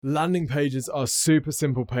Landing pages are super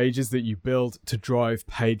simple pages that you build to drive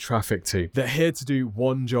paid traffic to. They're here to do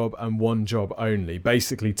one job and one job only,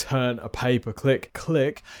 basically turn a pay-per-click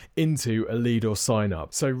click into a lead or sign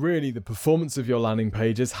up. So really the performance of your landing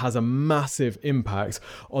pages has a massive impact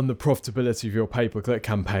on the profitability of your pay-per-click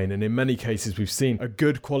campaign. And in many cases, we've seen a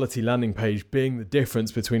good quality landing page being the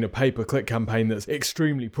difference between a pay-per-click campaign that's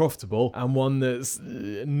extremely profitable and one that's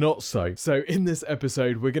not so. So in this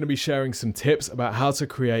episode, we're going to be sharing some tips about how to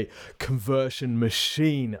create conversion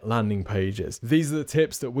machine landing pages. These are the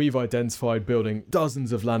tips that we've identified building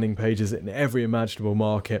dozens of landing pages in every imaginable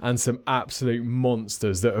market and some absolute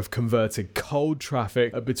monsters that have converted cold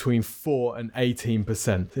traffic at between 4 and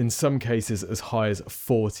 18%, in some cases as high as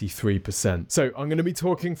 43%. So I'm going to be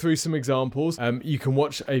talking through some examples. You can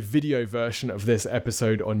watch a video version of this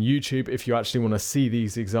episode on YouTube if you actually want to see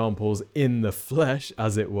these examples in the flesh,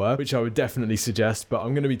 as it were, which I would definitely suggest, but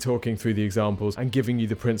I'm going to be talking through the examples and giving you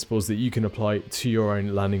the principles that you can apply to your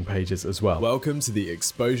own landing pages as well. Welcome to the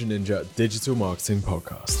Exposure Ninja Digital Marketing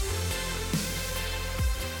Podcast.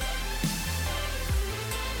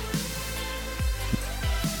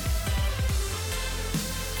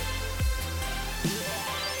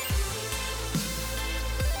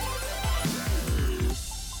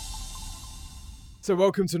 So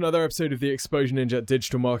welcome to another episode of the Exposure Ninja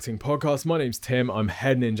Digital Marketing Podcast. My name's Tim. I'm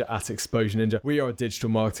head ninja at Exposure Ninja. We are a digital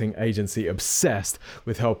marketing agency obsessed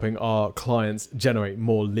with helping our clients generate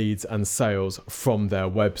more leads and sales from their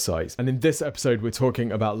websites. And in this episode, we're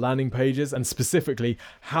talking about landing pages and specifically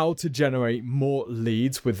how to generate more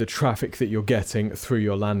leads with the traffic that you're getting through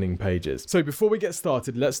your landing pages. So before we get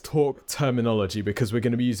started, let's talk terminology because we're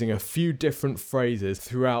going to be using a few different phrases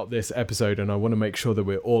throughout this episode and I want to make sure that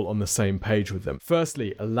we're all on the same page with them.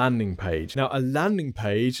 Firstly, a landing page. Now, a landing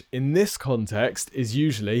page in this context is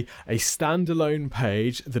usually a standalone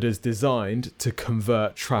page that is designed to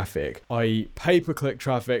convert traffic, i.e. pay-per-click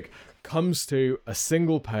traffic comes to a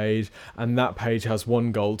single page and that page has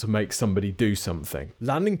one goal to make somebody do something.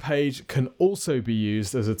 Landing page can also be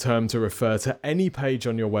used as a term to refer to any page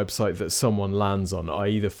on your website that someone lands on,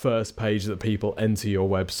 i.e. the first page that people enter your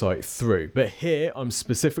website through. But here I'm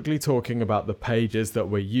specifically talking about the pages that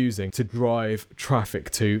we're using to drive traffic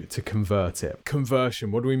to convert it.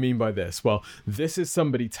 Conversion, what do we mean by this? Well, this is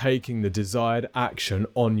somebody taking the desired action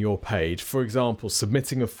on your page. For example,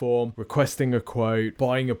 submitting a form, requesting a quote,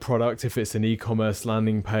 buying a product if it's an e-commerce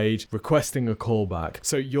landing page, requesting a callback.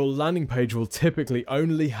 So your landing page will typically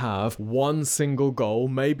only have one single goal,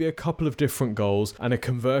 maybe a couple of different goals, and a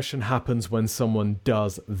conversion happens when someone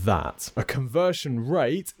does that. A conversion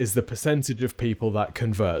rate is the percentage of people that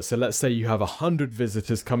convert. So let's say you have 100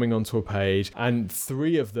 visitors coming onto a page and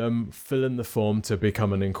 3 of them fill in the form to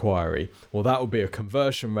become an inquiry. Well, that will be a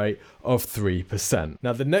conversion rate of 3%.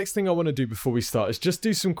 Now, the next thing I want to do before we start is just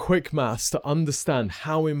do some quick maths to understand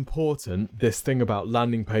how important this thing about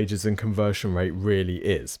landing pages and conversion rate really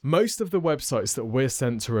is. Most of the websites that we're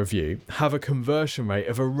sent to review have a conversion rate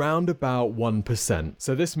of around about 1%.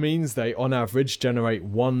 So this means they on average generate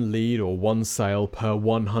 1 lead or 1 sale per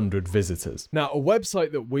 100 visitors. Now, a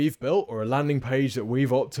website that we've built or a landing page that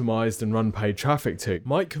we've optimized and run paid traffic to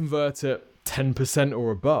might convert at 10%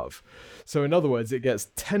 or above. So in other words, it gets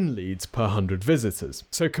 10 leads per 100 visitors.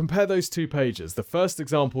 So compare those two pages. The first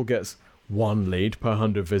example gets 1 lead per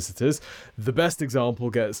 100 visitors. The best example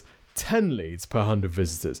gets 10 leads per 100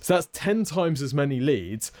 visitors. So that's 10 times as many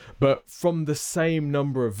leads, but from the same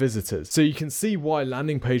number of visitors. So you can see why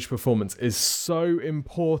landing page performance is so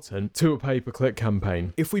important to a pay-per-click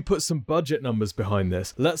campaign. If we put some budget numbers behind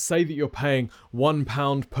this, let's say that you're paying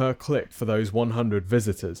 £1 per click for those 100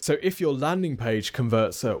 visitors. So if your landing page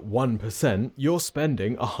converts at 1%, you're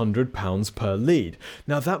spending £100 per lead.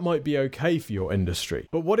 Now that might be okay for your industry,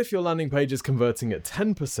 but what if your landing page is converting at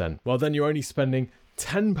 10%? Well, then you're only spending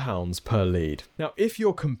 £10 per lead. Now, if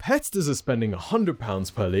your competitors are spending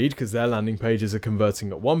 £100 per lead because their landing pages are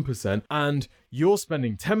converting at 1%, and you're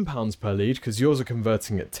spending £10 per lead because yours are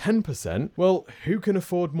converting at 10%, well, who can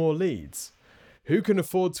afford more leads? Who can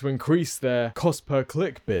afford to increase their cost per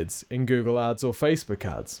click bids in Google Ads or Facebook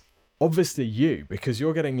ads? Obviously you, because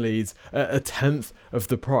you're getting leads at 1/10 of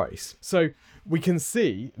the price. So we can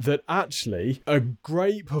see that actually a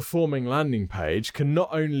great performing landing page can not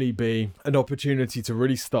only be an opportunity to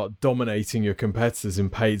really start dominating your competitors in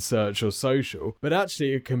paid search or social, but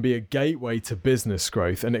actually it can be a gateway to business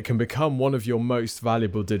growth and it can become one of your most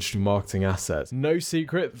valuable digital marketing assets. No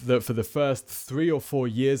secret that for the first 3 or 4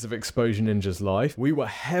 years of Exposure Ninja's life, we were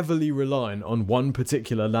heavily reliant on one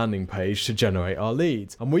particular landing page to generate our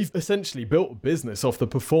leads. And we've essentially built a business off the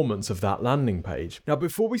performance of that landing page. Now,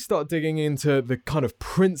 before we start digging into into the kind of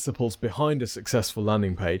principles behind a successful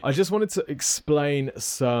landing page, I just wanted to explain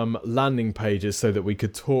some landing pages so that we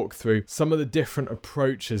could talk through some of the different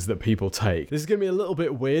approaches that people take. This is going to be a little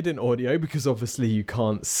bit weird in audio because obviously you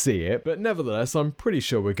can't see it, but nevertheless, I'm pretty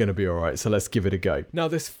sure we're going to be all right. So let's give it a go. Now,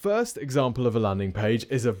 this first example of a landing page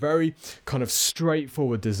is a very kind of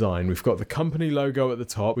straightforward design. We've got the company logo at the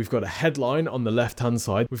top. We've got a headline on the left-hand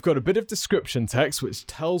side. We've got a bit of description text, which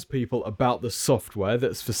tells people about the software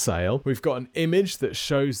that's for sale. We've got an image that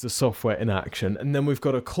shows the software in action. And then we've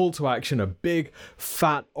got a call to action, a big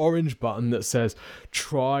fat orange button that says,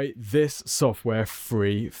 try this software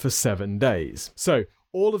free for 7 days. So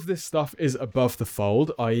all of this stuff is above the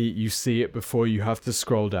fold, i.e. you see it before you have to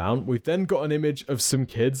scroll down. We've then got an image of some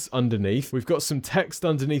kids underneath. We've got some text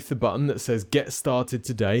underneath the button that says get started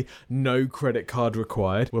today, no credit card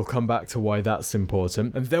required. We'll come back to why that's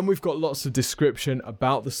important. And then we've got lots of description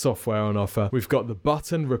about the software on offer. We've got the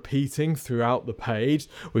button repeating throughout the page.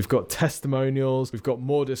 We've got testimonials. We've got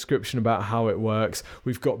more description about how it works.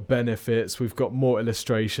 We've got benefits. We've got more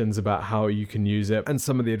illustrations about how you can use it and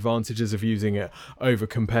some of the advantages of using it over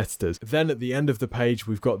competitors. Then at the end of the page,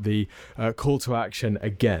 we've got the call to action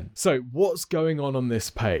again. So what's going on this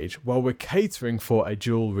page? Well, we're catering for a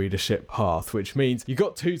dual readership path, which means you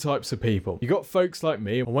got two types of people. You got folks like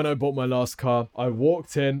me. When I bought my last car, I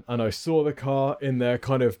walked in and I saw the car in their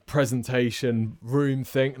kind of presentation room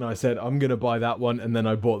thing, and I said, I'm going to buy that one, and then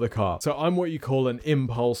I bought the car. So I'm what you call an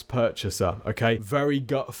impulse purchaser, okay? Very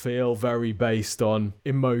gut feel, very based on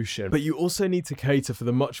emotion. But you also need to cater for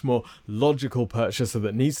the much more logical purchaser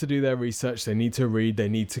that needs to do their research, they need to read, they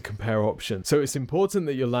need to compare options. So it's important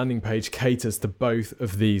that your landing page caters to both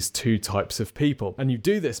of these two types of people. And you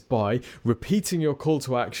do this by repeating your call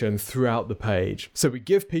to action throughout the page. So we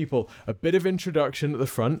give people a bit of introduction at the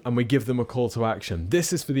front and we give them a call to action.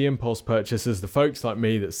 This is for the impulse purchasers, the folks like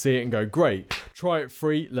me that see it and go, great, try it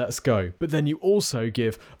free, let's go. But then you also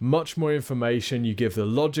give much more information. You give the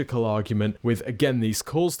logical argument with, again, these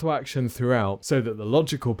calls to action throughout so that the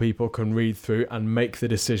logical people can read through and make the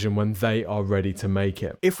decision when they are ready to make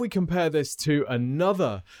it. If we compare this to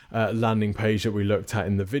another landing page that we looked at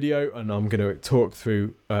in the video, and I'm going to talk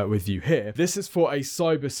through with you here, this is for a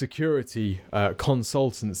cybersecurity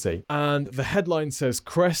consultancy. And the headline says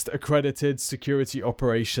Crest Accredited Security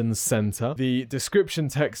Operations Center. The description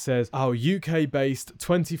text says our UK-based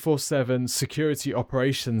 24/7 security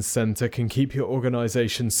operations center can keep your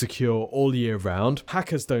organization secure all year round.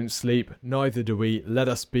 Hackers don't sleep, neither do we. Let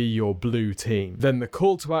us be your blue team. Then the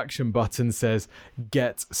call to action button says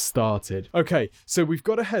get started. Okay, so we've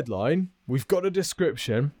got a headline, we've got a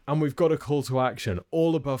description, and we've got a call to action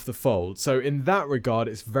all above the fold. So in that regard,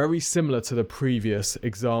 it's very similar to the previous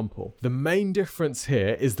example. The main difference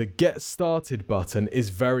here is the get started button is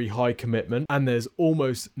very high commitment and there's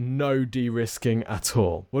almost no de-risking at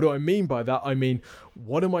all. What do I mean by that? I mean,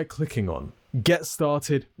 what am I clicking on? Get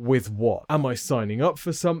started with what? Am I signing up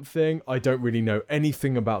for something? I don't really know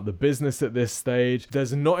anything about the business at this stage.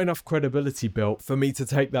 There's not enough credibility built for me to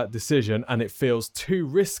take that decision, and it feels too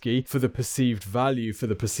risky for the perceived value, for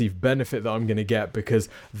the perceived benefit that I'm going to get, because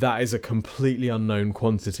that is a completely unknown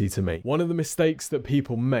quantity to me. One of the mistakes that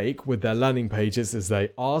people make with their landing pages is they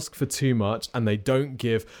ask for too much and they don't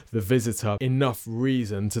give the visitor enough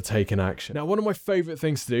reason to take an action. Now, one of my favorite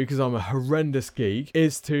things to do, because I'm a horrendous geek,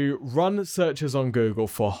 is to run searches on Google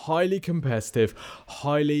for highly competitive,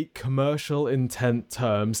 highly commercial intent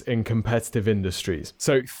terms in competitive industries.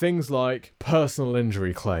 So things like personal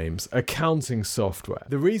injury claims, accounting software.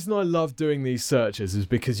 The reason I love doing these searches is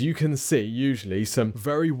because you can see usually some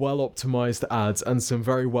very well optimized ads and some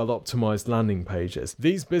very well optimized landing pages.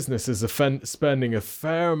 These businesses are spending a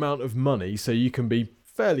fair amount of money, so you can be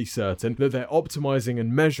fairly certain that they're optimizing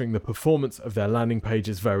and measuring the performance of their landing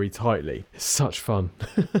pages very tightly. It's such fun.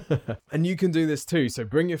 And you can do this too. So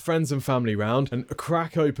bring your friends and family round and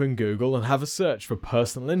crack open Google and have a search for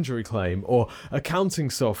personal injury claim or accounting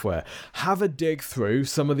software. Have a dig through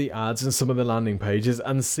some of the ads and some of the landing pages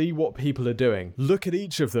and see what people are doing. Look at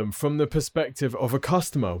each of them from the perspective of a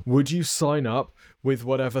customer. Would you sign up with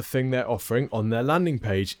whatever thing they're offering on their landing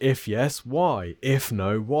page? If yes, why? If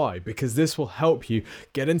no, why? Because this will help you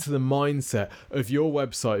get into the mindset of your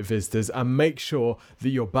website visitors and make sure that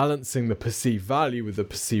you're balancing the perceived value with the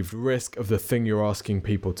perceived risk of the thing you're asking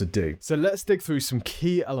people to do. So let's dig through some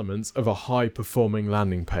key elements of a high-performing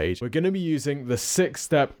landing page. We're going to be using the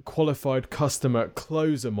 6-step qualified customer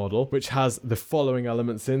closer model, which has the following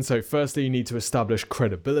elements in. So firstly, you need to establish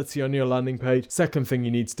credibility on your landing page. Second thing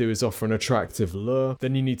you need to do is offer an attractive lure.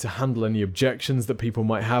 Then you need to handle any objections that people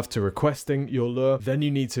might have to requesting your lure. Then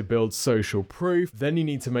you need to build social proof. Then you you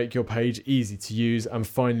need to make your page easy to use. And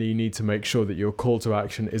finally, you need to make sure that your call to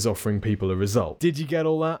action is offering people a result. Did you get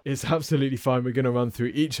all that? It's absolutely fine. We're going to run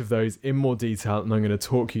through each of those in more detail, and I'm going to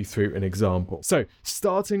talk you through an example. So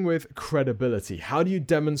starting with credibility, how do you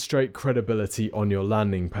demonstrate credibility on your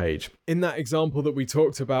landing page? In that example that we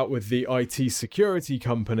talked about with the IT security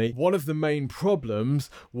company, one of the main problems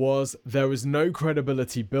was there was no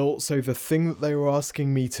credibility built. So the thing that they were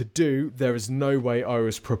asking me to do, there is no way I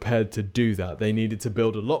was prepared to do that. They needed to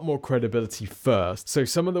build a lot more credibility first. So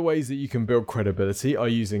some of the ways that you can build credibility are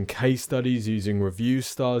using case studies, using review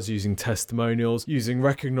stars, using testimonials, using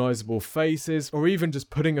recognizable faces, or even just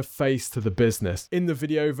putting a face to the business. In the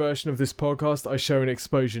video version of this podcast, I show an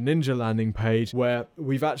Exposure Ninja landing page where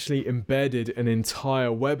we've actually embedded an entire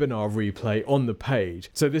webinar replay on the page.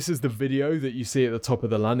 So this is the video that you see at the top of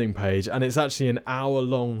the landing page, and it's actually an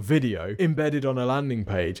hour-long video embedded on a landing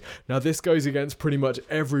page. Now this goes against pretty much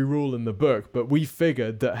every rule in the book, but we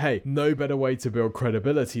figured that, hey, no better way to build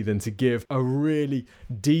credibility than to give a really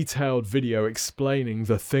detailed video explaining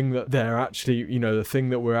the thing that they're actually, the thing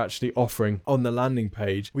that we're actually offering on the landing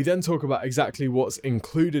page. We then talk about exactly what's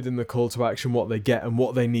included in the call to action, what they get, and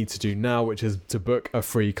what they need to do now, which is to book a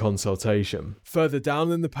free consultation. Further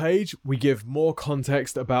down in the page, we give more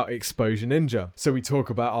context about Exposure Ninja. So we talk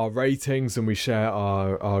about our ratings, and we share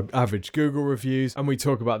our average Google reviews, and we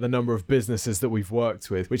talk about the number of businesses that we've worked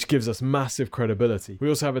with, which gives us massive credibility. We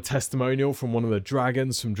also have a testimonial from one of the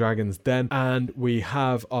dragons from Dragon's Den, and we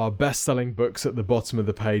have our best-selling books at the bottom of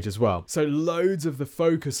the page as well. So loads of the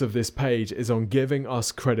focus of this page is on giving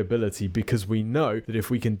us credibility, because we know that if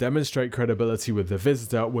we can demonstrate credibility with the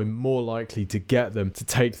visitor, we're more likely to get them to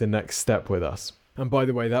take the next step with us. And by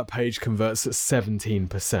the way, that page converts at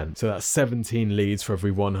 17%. So that's 17 leads for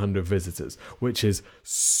every 100 visitors, which is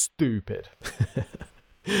stupid.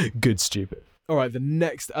 Good stupid. All right, the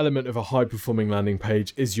next element of a high-performing landing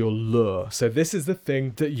page is your lure. So this is the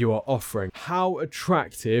thing that you are offering. How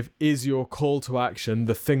attractive is your call to action,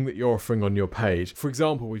 the thing that you're offering on your page? For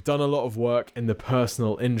example, we've done a lot of work in the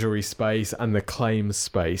personal injury space and the claims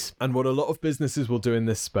space. And what a lot of businesses will do in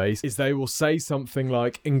this space is they will say something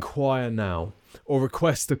like, inquire now, or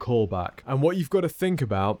request a callback. And what you've got to think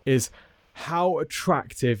about is, how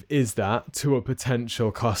attractive is that to a potential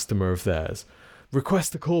customer of theirs?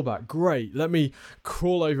 Request a callback, great. Let me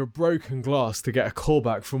crawl over broken glass to get a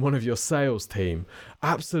callback from one of your sales team.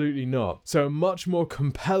 Absolutely not. So a much more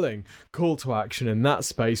compelling call to action in that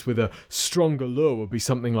space with a stronger lure would be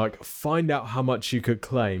something like, find out how much you could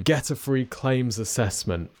claim, get a free claims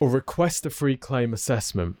assessment, or request a free claim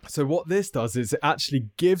assessment. So what this does is it actually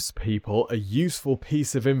gives people a useful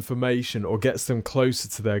piece of information, or gets them closer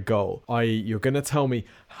to their goal. i.e., you're going to tell me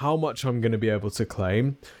how much I'm going to be able to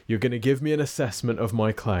claim. You're going to give me an assessment of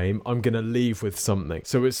my claim. I'm going to leave with something.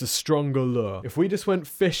 So it's a stronger lure. If we just went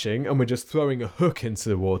fishing and we're just throwing a hook into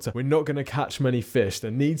the water, we're not going to catch many fish. There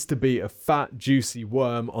needs to be a fat, juicy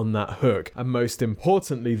worm on that hook. And most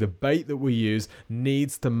importantly, the bait that we use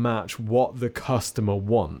needs to match what the customer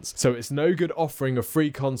wants. So it's no good offering a free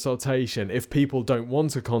consultation if people don't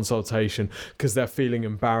want a consultation because they're feeling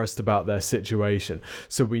embarrassed about their situation.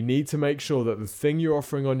 So we need to make sure that the thing you're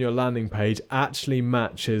offering on your landing page actually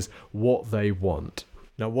matches what they want.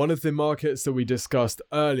 Now, one of the markets that we discussed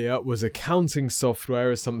earlier was accounting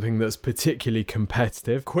software as something that's particularly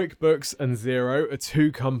competitive. QuickBooks and Xero are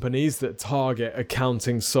two companies that target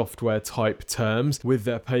accounting software type terms with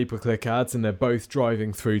their pay-per-click ads, and they're both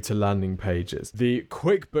driving through to landing pages. The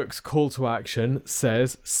QuickBooks call to action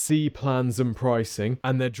says see plans and pricing,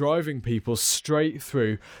 and they're driving people straight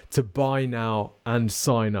through to buy now and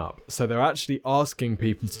sign up. So they're actually asking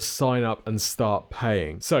people to sign up and start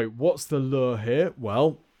paying. So what's the lure here?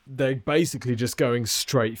 Well, they're basically just going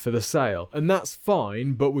straight for the sale. And that's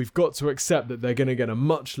fine, but we've got to accept that they're going to get a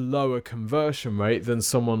much lower conversion rate than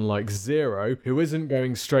someone like Xero, who isn't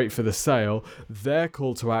going straight for the sale. Their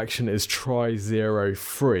call to action is try Xero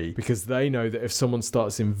free, because they know that if someone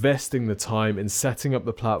starts investing the time in setting up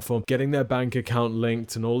the platform, getting their bank account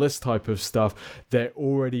linked and all this type of stuff, they're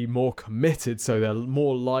already more committed, so they're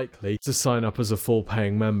more likely to sign up as a full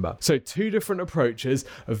paying member. So two different approaches,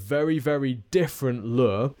 a very, very different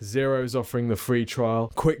lure. Xero is offering the free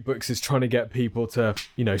trial. QuickBooks is trying to get people to,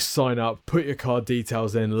 sign up, put your card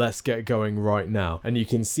details in, let's get going right now. And you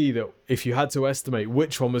can see that if you had to estimate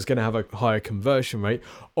which one was going to have a higher conversion rate,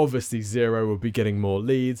 obviously Xero would be getting more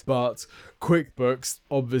leads, but QuickBooks,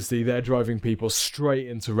 obviously they're driving people straight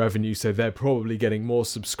into revenue, so they're probably getting more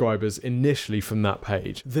subscribers initially from that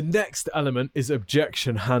page. The next element is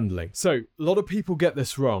objection handling. So a lot of people get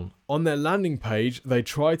this wrong. On their landing page, they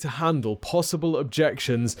try to handle possible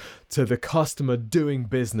objections to the customer doing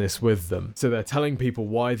business with them. So they're telling people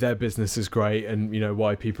why their business is great and,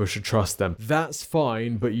 why people should trust them. That's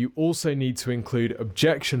fine, but you also need to include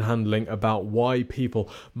objection handling about why people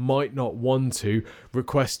might not want to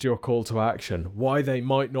request your call to action, why they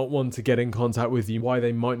might not want to get in contact with you, why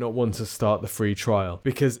they might not want to start the free trial.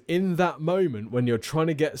 Because in that moment, when you're trying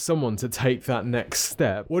to get someone to take that next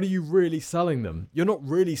step, what are you really selling them? You're not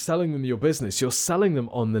really selling them your business, you're selling them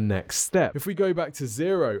on the next step. If we go back to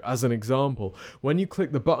Xero as an example, when you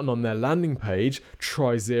click the button on their landing page,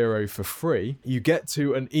 try Xero for free, you get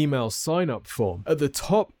to an email sign-up form. At the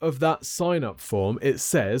top of that sign-up form, it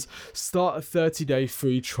says, start a 30-day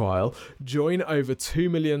free trial, join over 2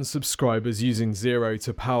 million subscribers using Xero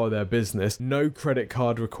to power their business, no credit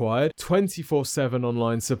card required, 24/7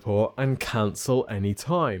 online support, and cancel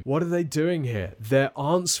anytime. What are they doing here? They're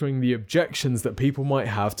answering the objections that people might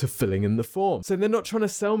have to filling in the form. So they're not trying to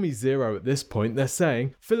sell me Xero at this point. They're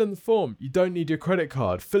saying, fill in the form. You don't need your credit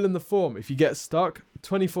card. Fill in the form. If you get stuck,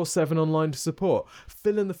 24/7 online support.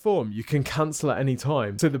 Fill in the form. You can cancel at any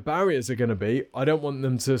time. So the barriers are going to be, I don't want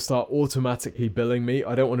them to start automatically billing me.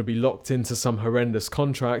 I don't want to be locked into some horrendous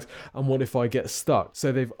contract. And what if I get stuck?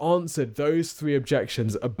 So they've answered those 3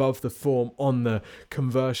 objections above the form on the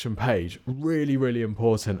conversion page. Really, really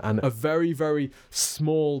important, and a very, very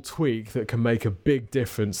small tweak that can make a big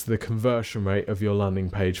difference to the conversion rate of your landing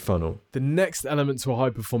page funnel. The next element to a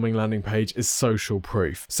high-performing landing page is social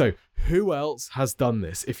proof. So who else has done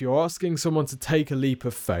this? If you're asking someone to take a leap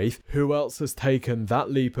of faith, who else has taken that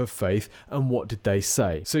leap of faith and what did they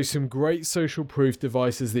say? So some great social proof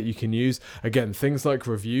devices that you can use. Again, things like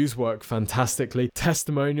reviews work fantastically.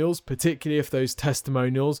 Testimonials, particularly if those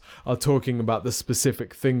testimonials are talking about the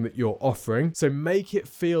specific thing that you're offering. So make it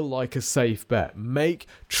feel like a safe bet. Make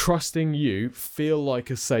trusting you feel like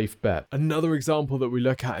a safe bet. Another example that we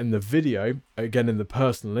look at in the video, again in the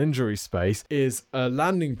personal injury space, is a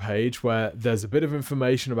landing page where there's a bit of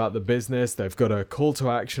information about the business. They've got a call to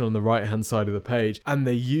action on the right hand side of the page, and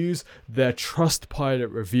they use their Trustpilot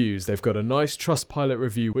reviews. They've got a nice Trustpilot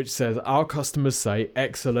review which says our customers say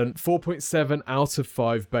excellent, 4.7 out of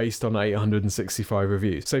 5 based on 865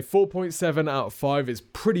 reviews. So 4.7 out of 5 is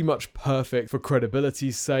pretty much perfect for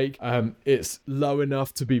credibility's sake. It's low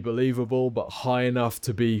enough to be believable but high enough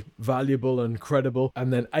to be valuable and credible,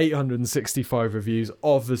 and then 865 reviews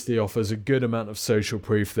obviously offers a good amount of social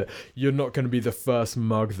proof that you're not going to be the first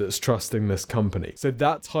mug that's trusting this company. So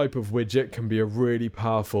that type of widget can be a really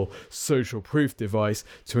powerful social proof device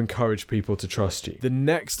to encourage people to trust you. The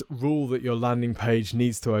next rule that your landing page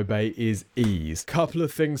needs to obey is ease. Couple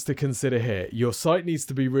of things to consider here. Your site needs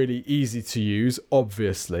to be really easy to use,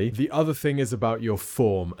 obviously. The other thing is about your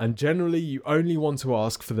form, and generally you only want to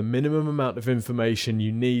ask for the minimum amount of information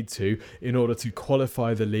you need to in order to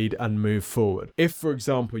qualify the lead and move forward. If, for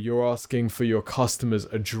example, you're asking for your customer's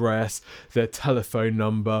address, their telephone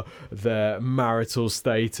number, their marital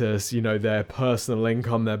status, their personal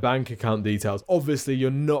income, their bank account details, obviously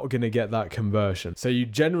you're not going to get that conversion. So you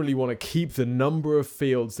generally want to keep the number of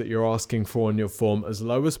fields that you're asking for on your form as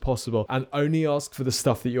low as possible and only ask for the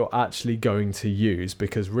stuff that you're actually going to use,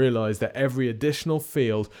 because realize that every additional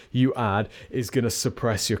field you add is going to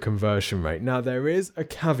suppress your conversion rate. Now, there is a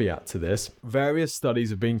caveat to this. Various studies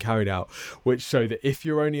have been carried out which show that if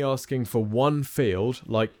you're only asking for one field,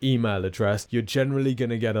 like email address, you're generally going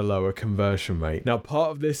to get a lower conversion rate. Now,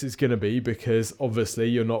 part of this is going to be because obviously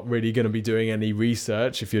you're not really going to be doing any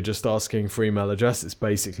research. If you're just asking for email address, it's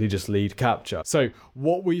basically just lead capture. So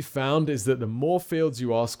what we found is that the more fields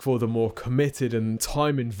you ask for, the more committed and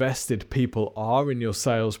time invested people are in your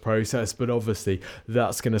sales process, but obviously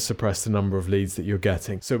that's going to suppress the number of leads that you're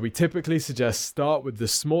getting. So we typically suggest start with the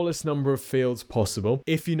smallest number of fields possible.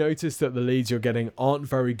 If you notice that the leads you're getting aren't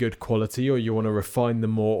very good quality, or you want to refine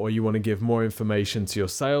them more, or you want to give more information to your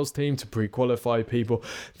sales team to pre-qualify people,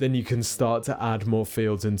 then you can start to add more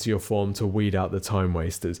fields into your form to weed out the time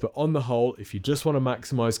wasters. But on the whole, if you just want to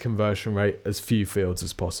maximize conversion rate, as few fields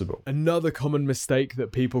as possible. Another common mistake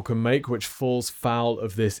that people can make, which falls foul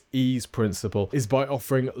of this ease principle, is by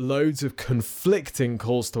offering loads of conflicting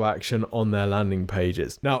calls to action on their landing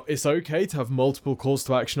pages. Now, it's okay to have multiple calls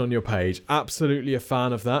to action on your page. Absolutely a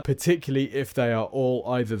fan of that, particularly particularly if they are all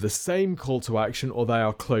either the same call to action or they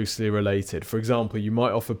are closely related. For example, you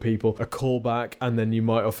might offer people a callback and then you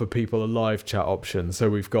might offer people a live chat option. So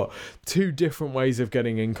we've got two different ways of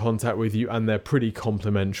getting in contact with you, and they're pretty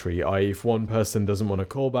complementary, i.e. if one person doesn't want a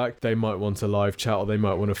callback, they might want a live chat or they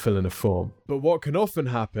might want to fill in a form. But what can often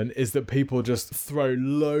happen is that people just throw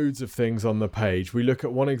loads of things on the page. We look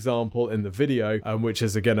at one example in the video, which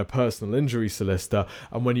is again a personal injury solicitor,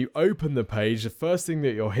 and when you open the page, the first thing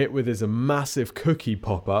that you're hit with is a massive cookie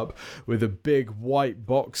pop-up with a big white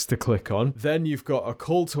box to click on. Then you've got a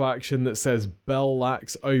call to action that says Bell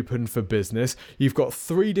Lax open for business. You've got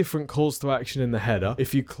 3 different calls to action in the header.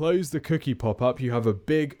 If you close the cookie pop-up, you have a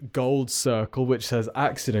big gold circle which says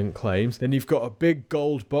accident claims. Then you've got a big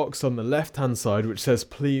gold box on the left-hand side which says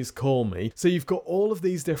please call me. So you've got all of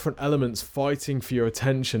these different elements fighting for your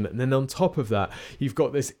attention, and then on top of that, you've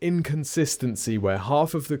got this inconsistency where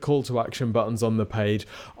half of the call to action buttons on the page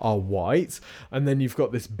are white, and then you've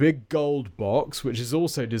got this big gold box which is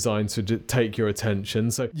also designed to take your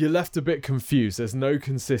attention. So you're left a bit confused. There's no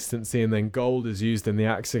consistency, and then gold is used in the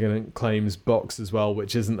accident claims box as well,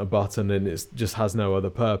 which isn't a button and it just has no other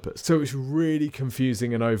purpose. So it's really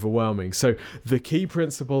confusing and overwhelming. So the key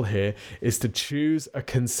principle here is to choose a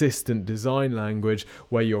consistent design language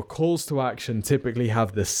where your calls to action typically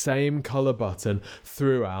have the same color button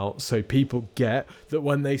throughout, so people get that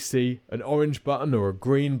when they see an orange button or a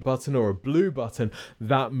green button or a blue button,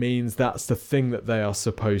 that means that's the thing that they are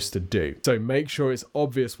supposed to do. So make sure it's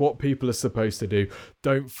obvious what people are supposed to do.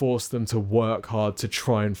 Don't force them to work hard to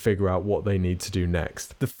try and figure out what they need to do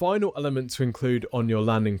next. The final element to include on your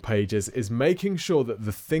landing pages is making sure that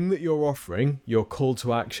the thing that you're offering, your call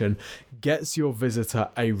to action, gets your visitor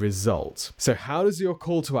a result. So how does your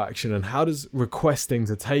call to action and how does requesting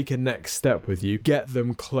to take a next step with you get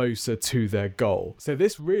them closer to their goal? So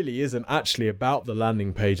this really isn't actually about the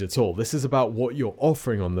landing page at all. This is about what you're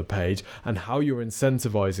offering on the page and how you're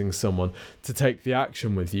incentivizing someone to take the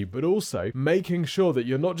action with you, but also making sure that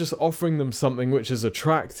you're not just offering them something which is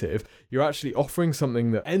attractive, you're actually offering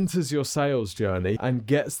something that enters your sales journey and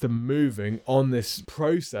gets them moving on this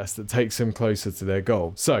process that takes them closer to their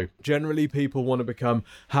goal. So generally people want to become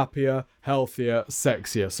happier, healthier,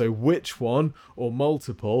 sexier. So which one or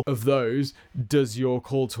multiple of those does your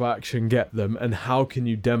call to action get them, and how can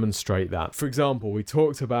you demonstrate that? For example, we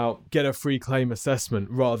talked about get a free claim assessment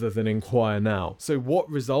rather than inquire now. So what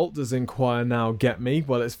result does inquire now get me?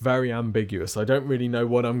 Well, it's very ambiguous. I don't really know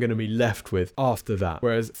what I'm going to be left with after that.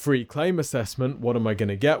 Whereas free claim assessment, what am I going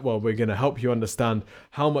to get? Well, we're going to help you understand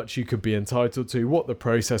how much you could be entitled to, what the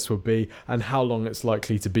process will be, and how long it's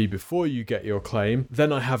likely to be before you get your claim.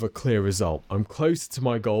 Then I have a clear result. I'm closer to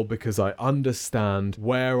my goal because I understand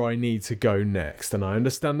where I need to go next, and I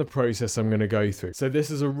understand the process I'm going to go through. So this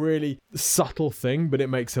is a really subtle thing, but it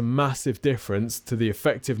makes a massive difference to the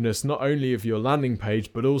effectiveness not only of your landing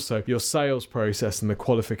page, but also your sales process and the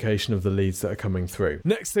qualification of the leads that are coming through.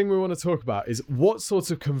 Next thing we want to talk about is what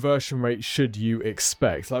sort of conversion rate should you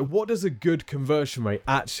expect? Like, what does a good conversion rate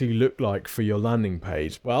actually look like for your landing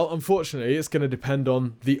page? Well, unfortunately, it's going to depend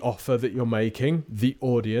on the offer that you're making, the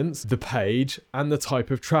audience, the page, and the type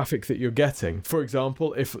of traffic that you're getting. For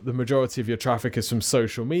example, if the majority of your traffic is from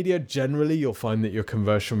social media, generally you'll find that your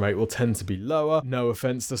conversion rate will tend to be lower. No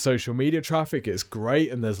offense to social media traffic, it's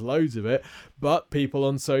great and there's loads of it, but people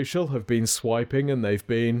on social have been swiping and they've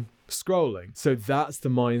been scrolling. So that's the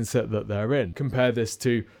mindset that they're in. Compare this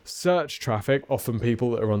to search traffic. Often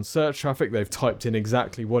people that are on search traffic, they've typed in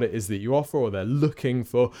exactly what it is that you offer, or they're looking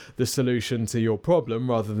for the solution to your problem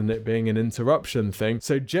rather than it being an interruption thing.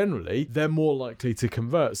 So generally, they're more likely to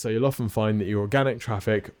convert. So you'll often find that your organic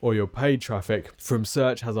traffic or your paid traffic from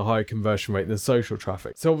search has a higher conversion rate than social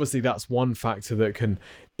traffic. So obviously that's one factor that can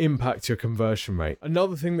impact your conversion rate.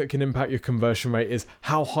 Another thing that can impact your conversion rate is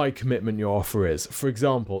how high commitment your offer is. For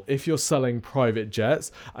example, if you're selling private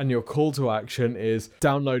jets and your call to action is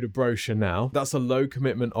download a brochure now, that's a low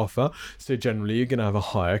commitment offer, so generally you're going to have a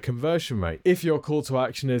higher conversion rate. If your call to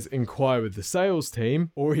action is inquire with the sales team,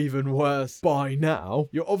 or even worse, buy now,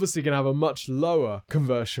 you're obviously going to have a much lower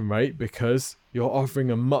conversion rate because you're offering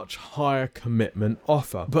a much higher commitment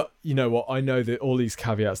offer. But you know what? I know that all these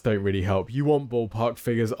caveats don't really help. You want ballpark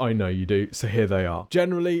figures, I know you do, so here they are.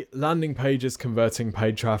 Generally, landing pages converting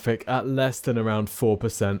paid traffic at less than around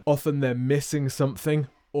 4%. Often they're missing something,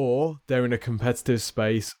 or they're in a competitive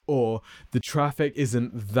space, or the traffic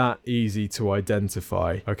isn't that easy to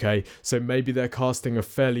identify. Okay, so maybe they're casting a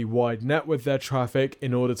fairly wide net with their traffic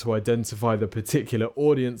in order to identify the particular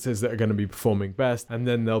audiences that are going to be performing best, and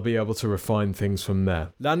then they'll be able to refine things from there.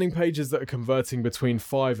 Landing pages that are converting between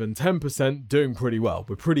 5 and 10% doing pretty well.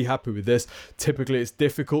 We're pretty happy with this. Typically, it's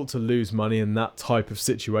difficult to lose money in that type of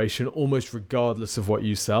situation, almost regardless of what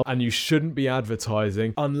you sell, and you shouldn't be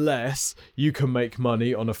advertising unless you can make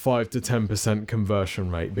money on a 5 to 10%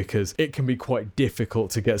 conversion rate, because it can be quite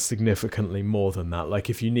difficult to get significantly more than that. Like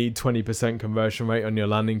if you need 20% conversion rate on your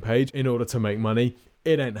landing page in order to make money,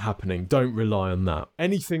 it ain't happening. Don't rely on that.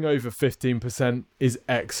 Anything over 15% is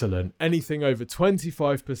excellent. Anything over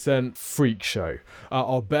 25%, freak show.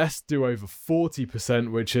 Our best do over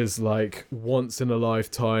 40%, which is like once in a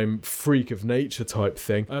lifetime freak of nature type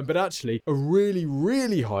thing. But actually, a really,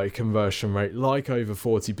 really high conversion rate, like over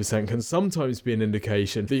 40%, can sometimes be an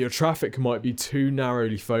indication that your traffic might be too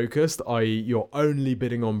narrowly focused, i.e. you're only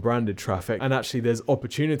bidding on branded traffic, and actually there's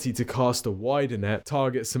opportunity to cast a wider net,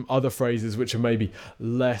 target some other phrases which are maybe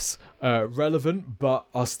less relevant but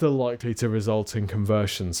are still likely to result in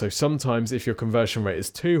conversion. So sometimes if your conversion rate is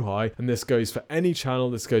too high, and this goes for any channel,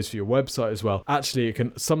 this goes for your website as well, actually it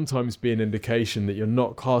can sometimes be an indication that you're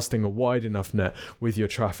not casting a wide enough net with your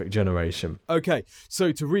traffic generation. Okay,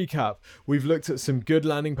 so to recap, we've looked at some good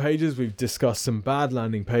landing pages, we've discussed some bad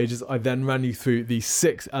landing pages. I then ran you through the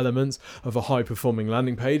 6 elements of a high performing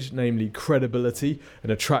landing page, namely credibility,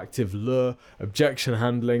 an attractive lure, objection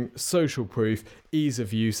handling, social proof, ease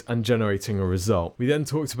of use, and generating a result. We then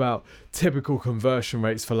talked about typical conversion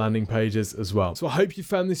rates for landing pages as well. So I hope you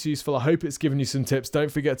found this useful. I hope it's given you some tips.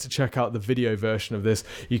 Don't forget to check out the video version of this.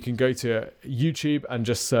 You can go to YouTube and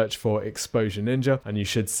just search for Exposure Ninja and you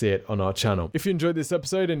should see it on our channel. If you enjoyed this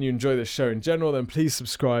episode and you enjoy this show in general, then please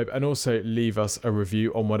subscribe and also leave us a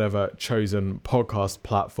review on whatever chosen podcast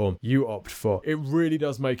platform you opt for. It really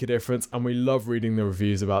does make a difference and we love reading the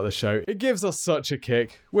reviews about the show. It gives us such a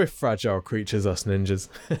kick. We're fragile creatures, us ninjas.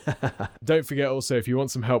 Don't forget also, if you want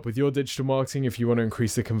some help with your digital marketing, if you want to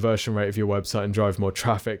increase the conversion rate of your website and drive more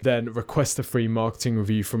traffic, then request a free marketing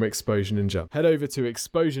review from Exposure Ninja. Head over to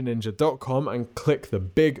exposureninja.com and click the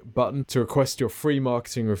big button to request your free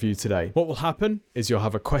marketing review today. What will happen is you'll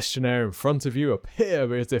have a questionnaire in front of you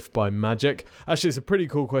appear as if by magic. Actually, it's a pretty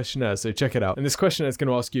cool questionnaire, so check it out. And this questionnaire is going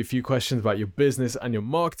to ask you a few questions about your business and your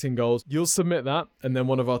marketing goals. You'll submit that, and then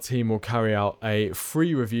one of our team will carry out a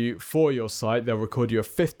free review for your site. They'll record you a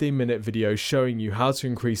 15-minute video showing you how to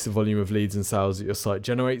increase the volume of leads and sales that your site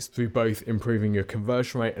generates through both improving your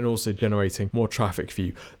conversion rate and also generating more traffic for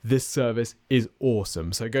you. This service is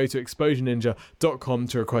awesome. So go to exposureninja.com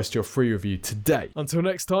to request your free review today. Until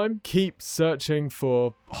next time, keep searching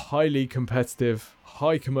for highly competitive,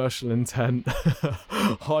 high commercial intent,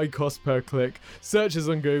 high cost per click searches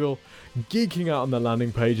on Google, geeking out on the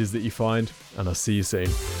landing pages that you find, and I'll see you soon.